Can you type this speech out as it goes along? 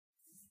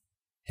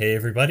Hey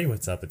everybody,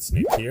 what's up? It's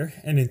Nick here,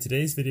 and in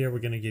today's video we're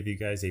going to give you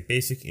guys a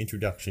basic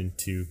introduction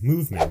to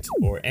movement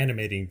or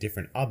animating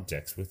different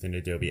objects within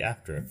Adobe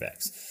After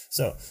Effects.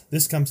 So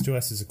this comes to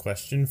us as a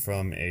question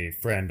from a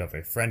friend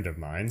of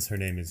mine's. Her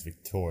name is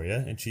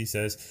Victoria, and she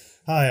says,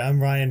 Hi,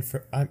 I'm Ryan's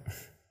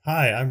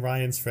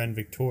friend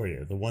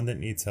Victoria, the one that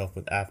needs help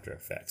with After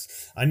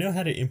Effects. I know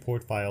how to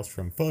import files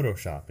from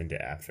Photoshop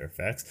into After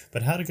Effects,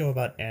 but how to go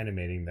about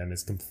animating them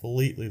is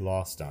completely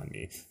lost on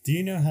me. Do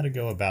you know how to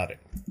go about it?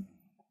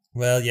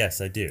 Well, yes,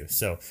 I do.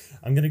 So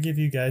I'm going to give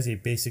you guys a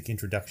basic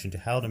introduction to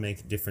how to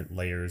make different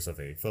layers of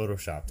a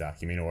Photoshop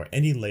document or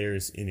any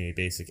layers in a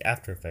basic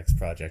After Effects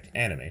project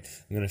animate.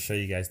 I'm going to show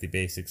you guys the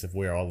basics of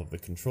where all of the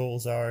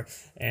controls are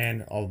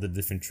and all of the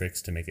different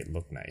tricks to make it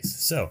look nice.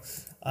 So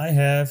I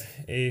have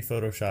a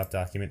Photoshop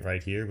document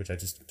right here, which I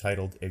just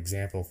titled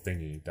example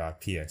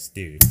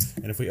thingy.psd.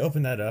 And if we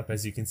open that up,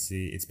 as you can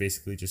see, it's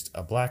basically just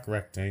a black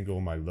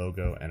rectangle, my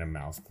logo, and a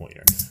mouse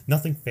pointer.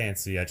 Nothing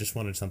fancy, I just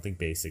wanted something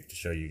basic to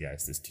show you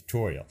guys this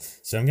tutorial.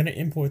 So I'm going to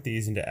import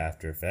these into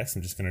After Effects.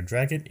 I'm just going to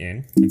drag it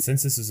in, and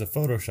since this is a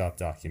Photoshop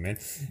document,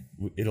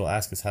 it'll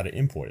ask us how to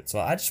import it. So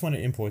I just want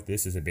to import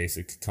this as a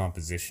basic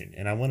composition,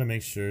 and I want to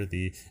make sure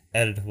the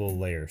editable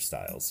layer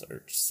styles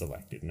are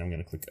selected, and I'm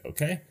going to click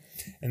OK.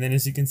 And then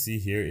as you can see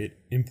here, it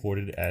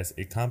imported as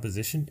a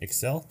composition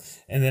Excel,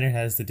 and then it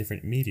has the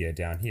different media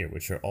down here,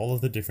 which are all of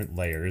the different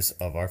layers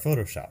of our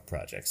Photoshop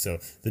project. So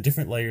the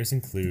different layers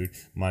include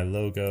my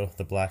logo,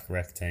 the black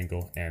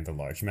rectangle, and the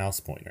large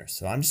mouse pointer.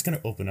 So I'm just going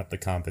to open up the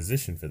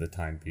composition for the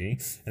time being,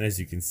 and as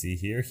you can see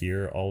here,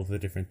 here are all of the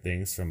different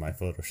things from my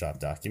Photoshop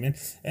document,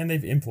 and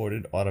they've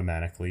imported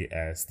automatically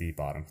as the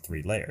bottom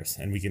three layers.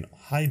 And we can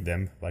hide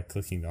them by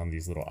clicking on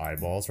these little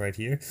eyeballs right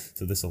here,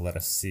 so this will let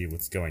us see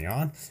what's going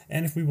on.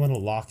 And if we want to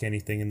lock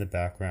anything in the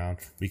background,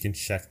 we can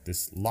check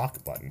this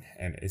lock button,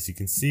 and as you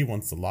can see,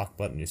 once the lock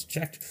button is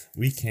checked,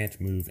 we can't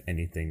move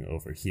anything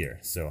over here.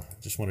 So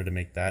I just wanted to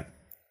make that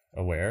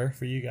aware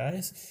for you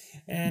guys.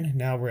 And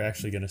now we're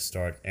actually going to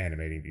start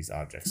animating these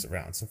objects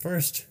around. So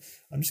first,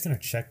 I'm just going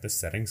to check the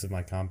settings of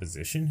my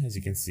composition. As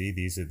you can see,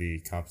 these are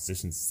the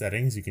composition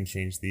settings. You can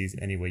change these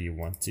any way you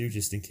want to,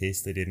 just in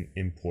case they didn't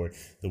import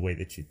the way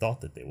that you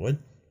thought that they would.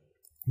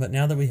 But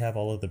now that we have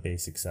all of the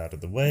basics out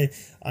of the way,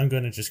 I'm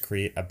going to just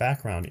create a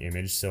background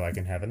image so I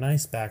can have a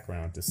nice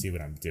background to see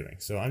what I'm doing.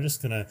 So I'm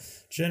just going to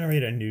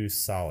generate a new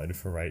solid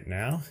for right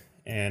now,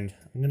 and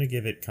I'm going to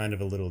give it kind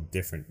of a little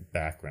different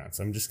background.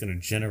 So I'm just going to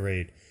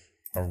generate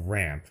a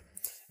ramp,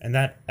 and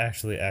that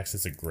actually acts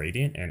as a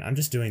gradient, and I'm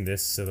just doing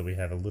this so that we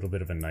have a little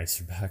bit of a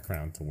nicer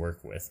background to work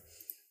with.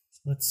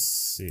 So let's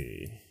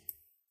see.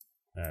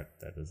 That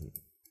doesn't...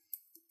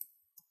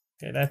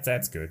 Okay,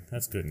 that's good.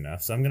 That's good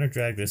enough. So I'm going to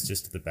drag this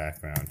just to the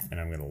background,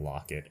 and I'm going to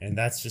lock it, and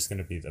that's just going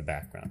to be the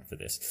background for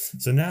this.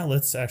 So now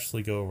let's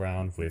actually go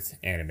around with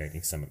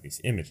animating some of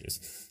these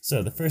images.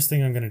 So the first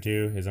thing I'm going to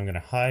do is I'm going to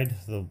hide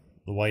the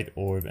white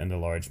orb and the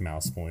large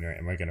mouse pointer,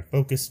 and we're going to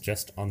focus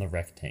just on the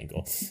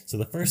rectangle. So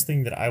the first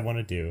thing that I want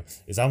to do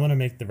is I want to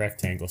make the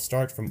rectangle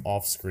start from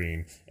off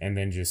screen and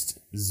then just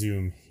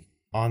zoom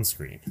on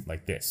screen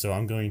like this. So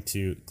I'm going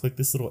to click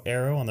this little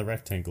arrow on the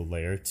rectangle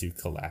layer to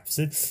collapse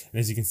it. And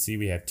as you can see,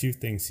 we have two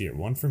things here,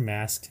 one for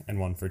mask and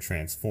one for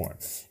transform.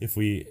 If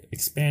we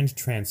expand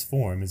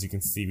transform, as you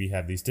can see, we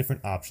have these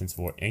different options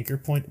for anchor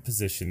point,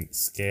 position,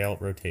 scale,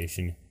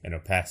 rotation, and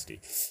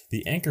opacity.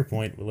 The anchor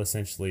point will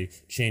essentially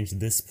change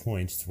this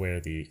point to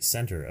where the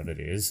center of it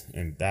is,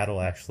 and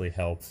that'll actually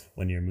help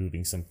when you're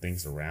moving some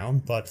things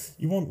around, but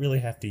you won't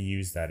really have to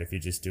use that if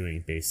you're just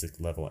doing basic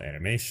level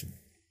animation.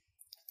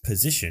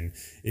 Position,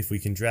 if we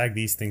can drag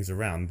these things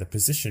around, the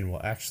position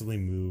will actually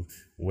move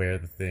where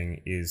the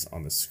thing is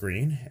on the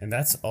screen, and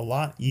that's a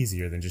lot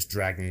easier than just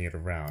dragging it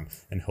around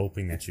and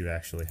hoping that you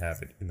actually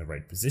have it in the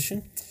right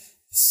position.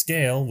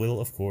 Scale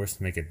will, of course,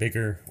 make it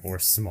bigger or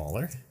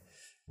smaller.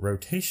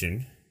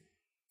 Rotation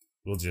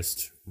will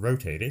just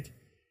rotate it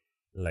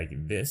like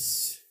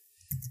this.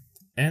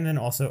 And then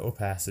also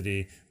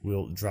opacity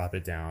will drop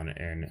it down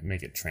and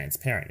make it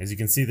transparent. As you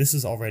can see, this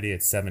is already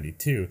at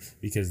 72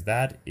 because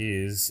that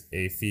is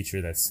a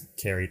feature that's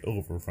carried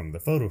over from the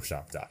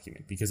Photoshop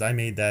document, because I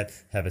made that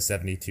have a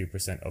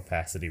 72%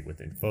 opacity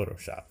within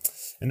Photoshop.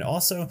 And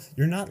also,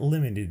 you're not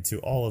limited to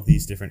all of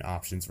these different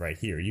options right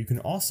here. You can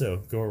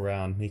also go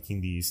around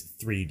making these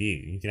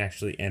 3D. You can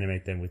actually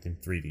animate them within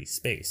 3D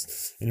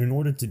space. And in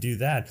order to do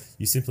that,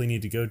 you simply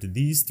need to go to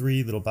these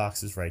three little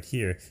boxes right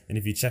here. And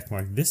if you check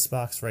mark this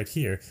box right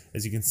here,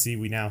 as you can see,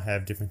 we now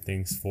have different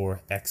things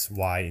for X,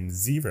 Y, and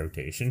Z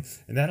rotation,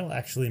 and that'll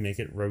actually make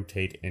it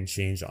rotate and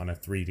change on a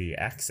 3D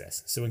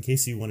axis. So in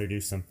case you want to do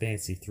some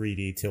fancy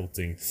 3D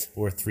tilting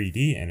or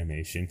 3D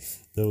animation,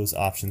 those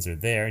options are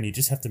there, and you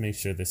just have to make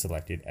sure they're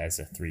selected as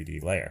a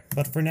 3D layer.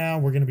 But for now,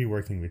 we're going to be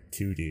working with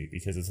 2D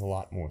because it's a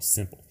lot more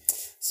simple.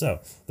 So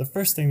the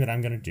first thing that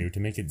I'm going to do to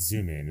make it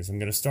zoom in is I'm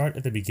going to start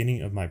at the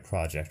beginning of my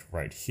project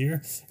right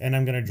here, and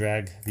I'm going to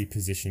drag the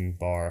position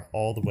bar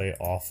all the way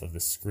off of the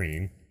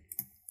screen,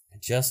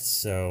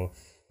 just so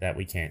that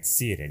we can't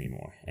see it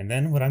anymore. And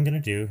then what I'm going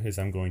to do is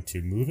I'm going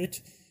to move it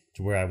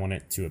to where I want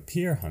it to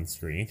appear on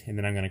screen, and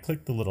then I'm going to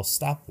click the little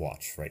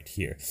stopwatch right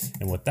here.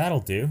 And what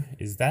that'll do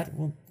is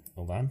that'll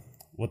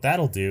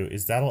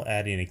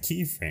add in a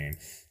keyframe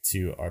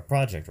to our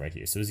project right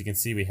here. So as you can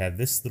see, we have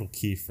this little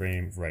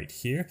keyframe right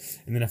here.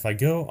 And then if I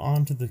go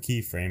onto the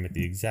keyframe at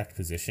the exact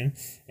position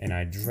and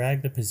I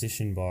drag the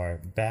position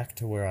bar back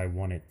to where I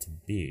want it to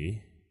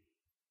be,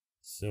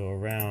 so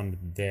around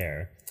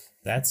there,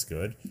 that's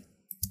good.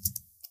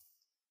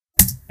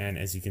 And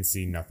as you can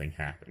see, nothing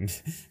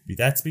happened.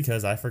 That's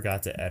because I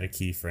forgot to add a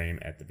keyframe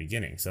at the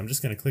beginning. So I'm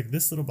just going to click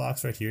this little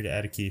box right here to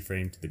add a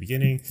keyframe to the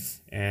beginning,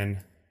 and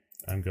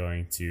I'm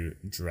going to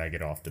drag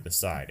it off to the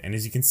side. And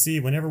as you can see,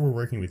 whenever we're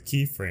working with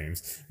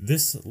keyframes,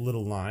 this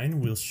little line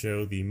will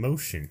show the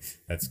motion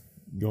that's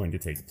going to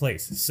take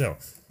place. So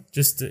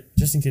just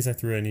in case I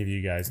threw any of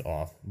you guys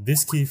off,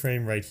 this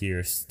keyframe right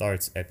here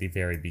starts at the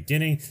very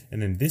beginning,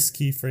 and then this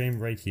keyframe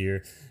right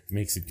here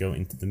makes it go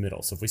into the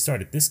middle. So if we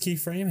start at this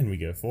keyframe and we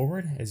go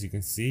forward, as you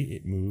can see,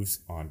 it moves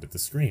onto the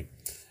screen.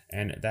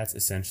 And that's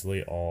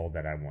essentially all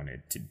that I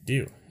wanted to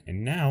do.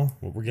 And now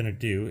what we're going to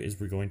do is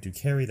we're going to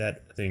carry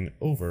that thing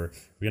over.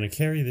 We're going to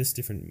carry this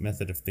different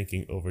method of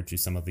thinking over to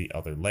some of the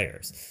other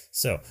layers.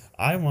 So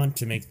I want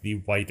to make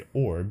the white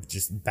orb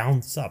just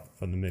bounce up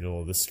from the middle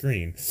of the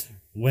screen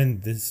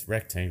when this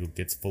rectangle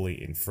gets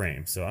fully in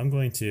frame. So I'm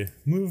going to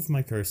move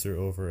my cursor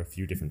over a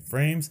few different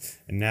frames,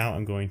 and now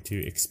I'm going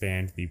to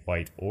expand the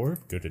white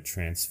orb, go to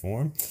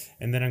transform,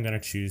 and then I'm going to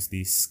choose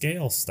the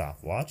scale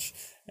stopwatch,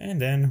 and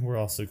then we're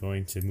also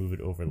going to move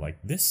it over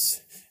like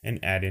this and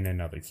add in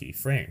another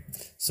keyframe.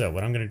 So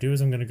what I'm going to do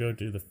is I'm going to go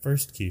to the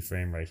first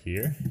keyframe right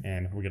here,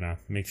 and we're going to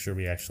make sure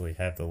we actually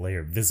have the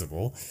layer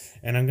visible,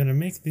 and I'm going to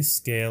make the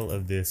scale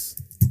of this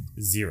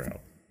 0.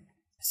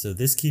 So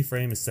this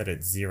keyframe is set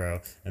at 0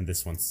 and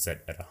this one's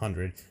set at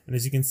 100, and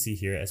as you can see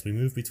here, as we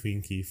move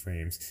between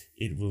keyframes,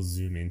 it will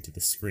zoom into the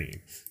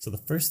screen. So the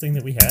first thing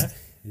that we have,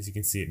 as you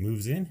can see, it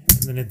moves in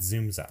and then it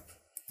zooms up.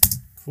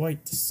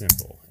 Quite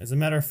simple. As a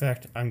matter of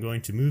fact, I'm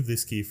going to move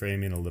this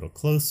keyframe in a little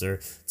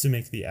closer to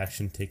make the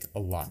action take a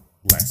lot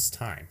less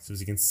time. So as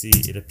you can see,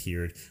 it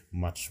appeared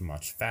much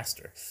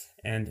faster.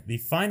 And the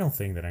final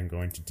thing that I'm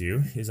going to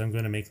do is I'm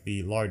going to make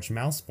the large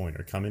mouse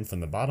pointer come in from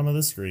the bottom of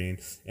the screen,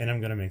 and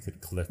I'm going to make it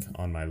click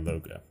on my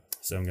logo.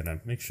 So I'm going to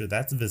make sure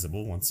that's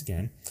visible once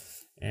again,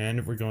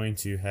 and we're going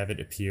to have it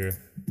appear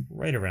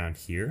right around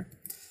here.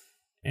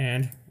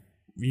 And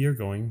we are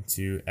going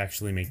to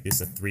actually make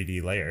this a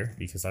 3D layer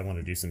because I want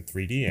to do some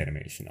 3D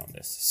animation on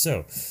this.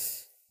 So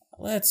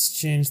let's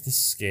change the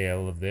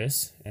scale of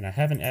this, and I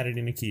haven't added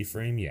in a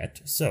keyframe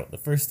yet. So the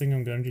first thing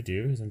I'm going to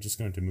do is I'm just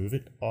going to move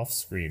it off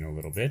screen a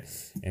little bit,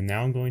 and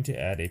now I'm going to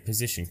add a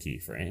position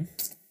keyframe,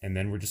 and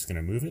then we're just going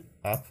to move it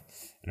up,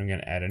 and I'm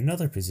going to add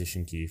another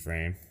position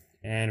keyframe,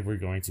 and we're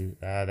going to,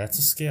 that's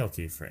a scale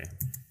keyframe,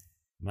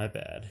 my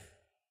bad.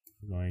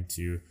 We're going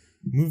to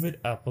move it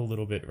up a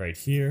little bit right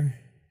here,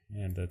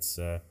 and that's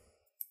a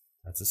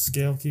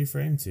scale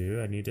keyframe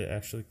too. I need to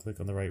actually click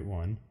on the right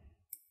one.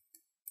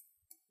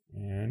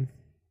 And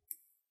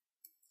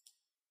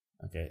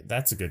okay,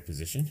 that's a good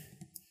position.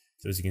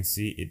 So as you can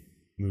see, it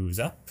moves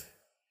up.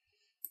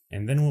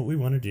 And then what we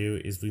want to do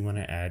is we want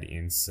to add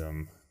in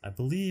some, I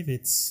believe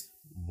it's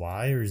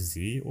Y or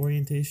Z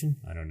orientation.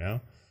 I don't know.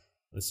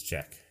 Let's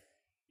check.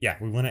 Yeah,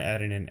 we want to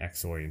add in an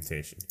X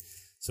orientation.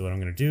 So what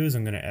I'm going to do is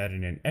I'm going to add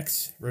in an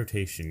X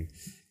rotation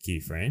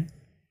keyframe.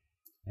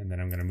 And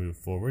then I'm going to move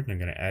forward and I'm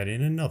going to add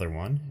in another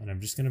one. And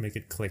I'm just going to make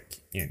it click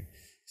in.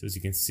 So as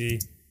you can see,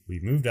 we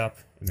moved up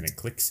and then it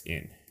clicks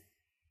in.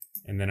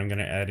 And then I'm going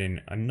to add in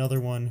another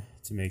one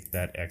to make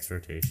that X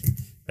rotation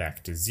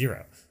back to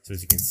 0. So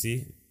as you can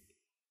see,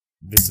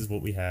 this is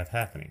what we have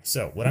happening.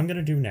 So what I'm going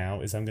to do now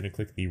is I'm going to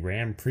click the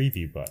RAM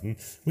preview button,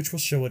 which will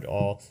show it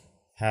all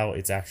how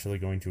it's actually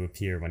going to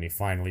appear when you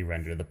finally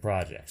render the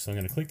project. So I'm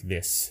going to click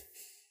this,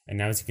 and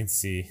now as you can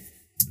see,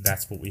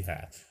 that's what we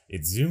have.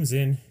 It zooms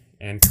in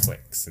and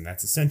clicks, and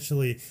that's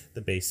essentially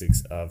the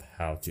basics of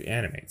how to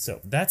animate.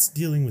 So that's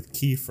dealing with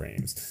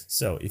keyframes.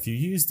 So if you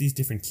use these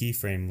different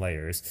keyframe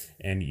layers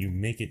and you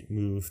make it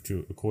move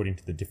to according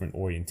to the different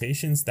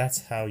orientations,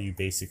 that's how you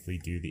basically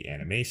do the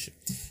animation.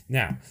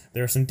 Now,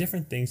 there are some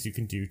different things you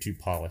can do to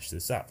polish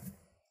this up.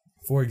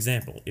 For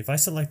example, if I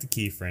select a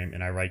keyframe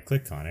and I right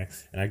click on it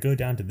and I go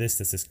down to this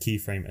that says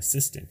keyframe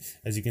assistant,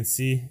 as you can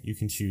see, you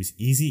can choose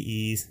easy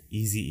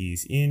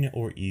ease in,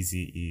 or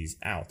easy ease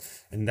out.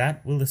 And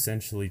that will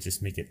essentially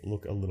just make it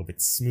look a little bit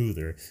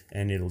smoother,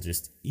 and it'll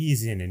just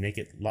ease in and make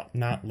it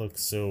not look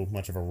so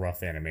much of a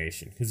rough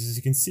animation. Because as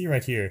you can see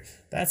right here,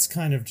 that's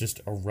kind of just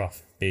a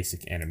rough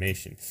basic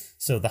animation.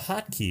 So the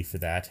hotkey for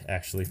that,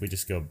 actually, if we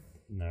just go,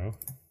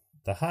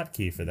 the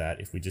hotkey for that,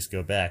 if we just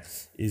go back,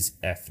 is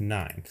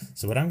F9.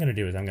 So what I'm going to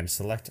do is I'm going to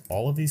select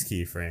all of these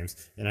keyframes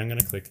and I'm going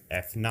to click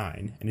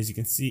F9. And as you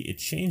can see, it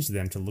changed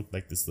them to look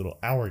like this little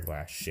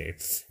hourglass shape.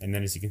 And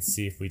then as you can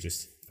see, if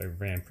I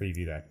RAM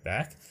preview that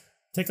back,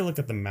 take a look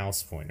at the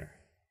mouse pointer.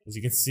 As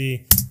you can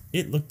see,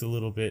 it looked a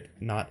little bit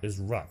not as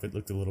rough. It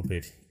looked a little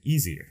bit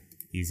easier,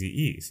 easy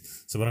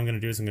ease. So what I'm going to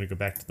do is I'm going to go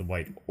back to the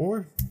white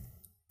orb.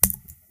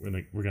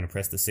 we're gonna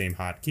press the same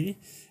hotkey,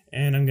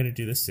 and I'm gonna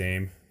do the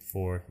same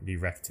for the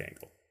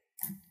rectangle.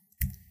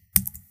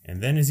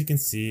 And then as you can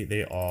see,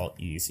 they all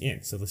ease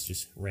in. So let's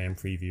just RAM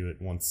preview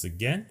it once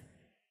again.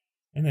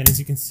 And then as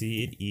you can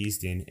see, it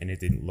eased in and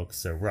it didn't look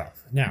so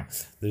rough. Now,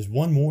 there's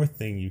one more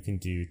thing you can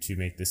do to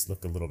make this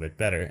look a little bit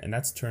better, and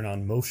that's turn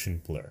on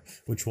motion blur,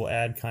 which will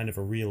add kind of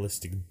a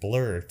realistic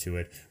blur to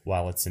it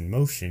while it's in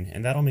motion,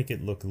 and that'll make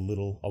it look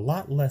a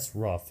lot less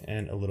rough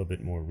and a little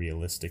bit more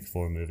realistic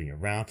for moving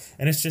around,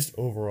 and it's just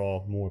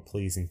overall more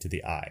pleasing to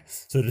the eye.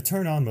 So to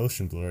turn on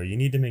motion blur, you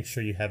need to make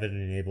sure you have it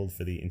enabled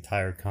for the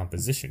entire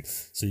composition.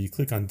 So you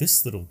click on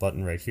this little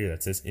button right here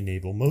that says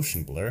Enable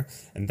Motion Blur,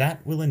 and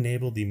that will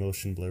enable the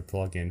motion blur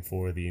plugin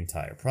for the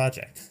entire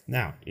project.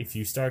 Now, if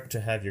you start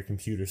to have your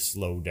computer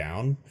slow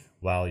down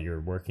while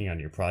you're working on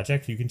your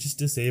project, you can just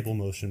disable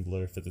motion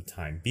blur for the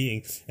time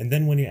being, and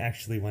then when you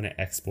actually want to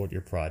export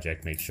your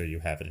project, make sure you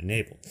have it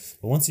enabled.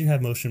 But once you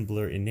have motion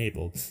blur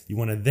enabled, you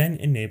want to then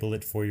enable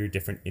it for your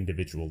different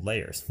individual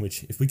layers,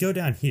 which if we go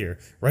down here,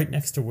 right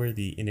next to where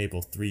the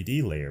Enable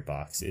 3D layer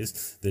box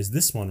is, there's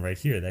this one right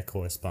here that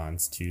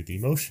corresponds to the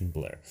motion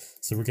blur.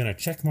 So we're going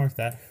to check mark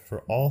that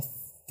for all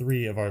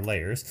 3 of our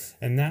layers,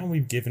 and now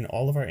we've given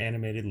all of our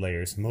animated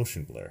layers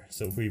motion blur.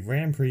 So if we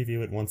RAM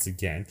preview it once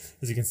again,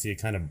 as you can see,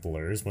 it kind of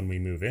blurs when we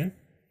move in.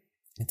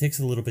 It takes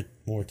a little bit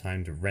more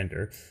time to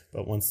render,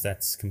 but once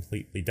that's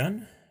completely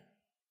done,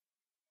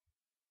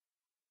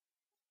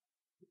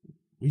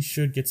 we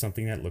should get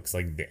something that looks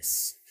like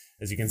this.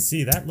 As you can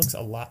see, that looks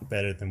a lot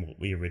better than what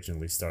we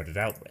originally started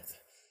out with.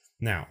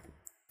 Now,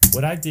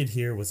 what I did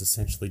here was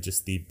essentially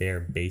just the bare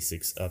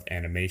basics of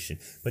animation,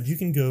 but you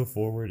can go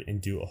forward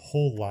and do a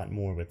whole lot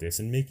more with this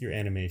and make your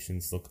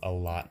animations look a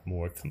lot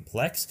more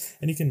complex,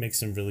 and you can make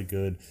some really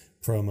good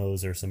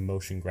promos or some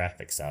motion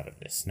graphics out of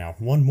this. Now,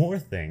 one more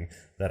thing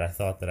that I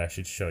thought that I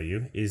should show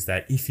you is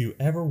that if you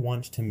ever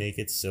want to make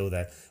it so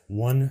that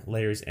one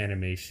layer's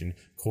animation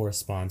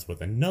corresponds with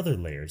another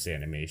layer's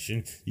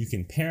animation, you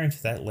can parent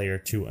that layer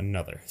to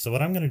another. So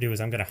what I'm going to do is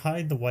I'm going to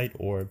hide the white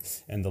orb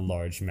and the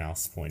large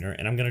mouse pointer,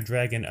 and I'm going to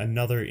drag in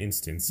another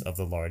instance of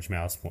the large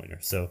mouse pointer.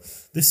 So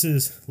this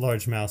is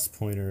large mouse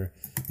pointer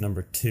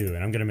number 2, and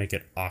I'm going to make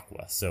it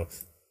aqua. So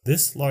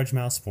this large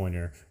mouse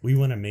pointer, we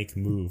want to make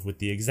move with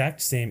the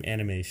exact same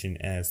animation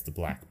as the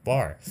black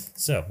bar.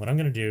 So what I'm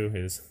going to do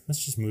is,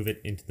 let's just move it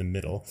into the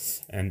middle,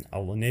 and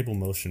I'll enable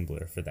motion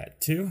blur for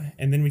that too.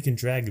 And then we can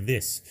drag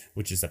this,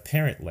 which is a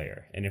parent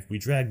layer. And if we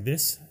drag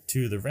this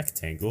to the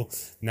rectangle,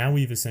 now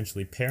we've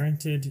essentially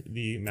parented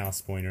the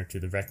mouse pointer to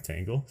the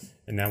rectangle.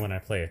 And now when I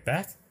play it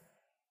back,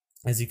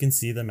 as you can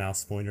see, the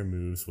mouse pointer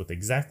moves with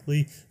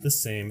exactly the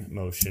same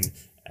motion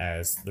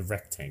as the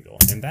rectangle,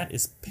 and that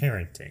is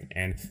parenting,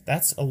 and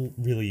that's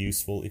really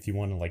useful if you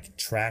want to like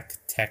track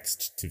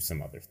text to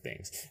some other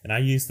things, and I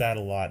use that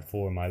a lot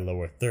for my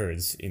lower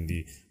thirds in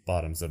the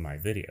bottoms of my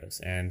videos.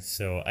 And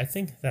so I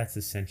think that's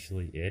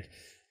essentially it.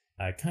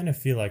 I kind of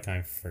feel like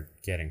I'm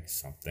forgetting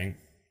something,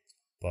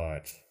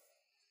 but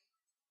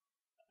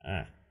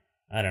I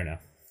don't know.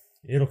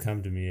 It'll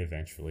come to me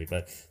eventually,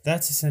 but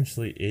that's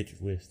essentially it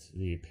with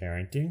the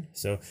parenting.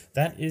 So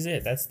that is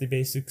it. That's the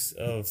basics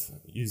of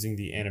using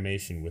the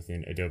animation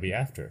within Adobe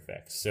After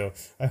Effects. So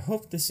I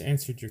hope this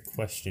answered your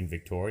question,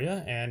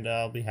 Victoria, and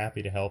I'll be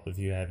happy to help if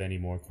you have any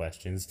more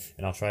questions,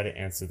 and I'll try to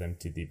answer them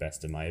to the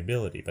best of my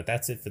ability. But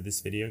that's it for this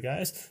video,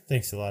 guys.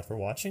 Thanks a lot for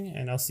watching,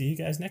 and I'll see you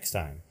guys next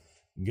time.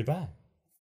 Goodbye.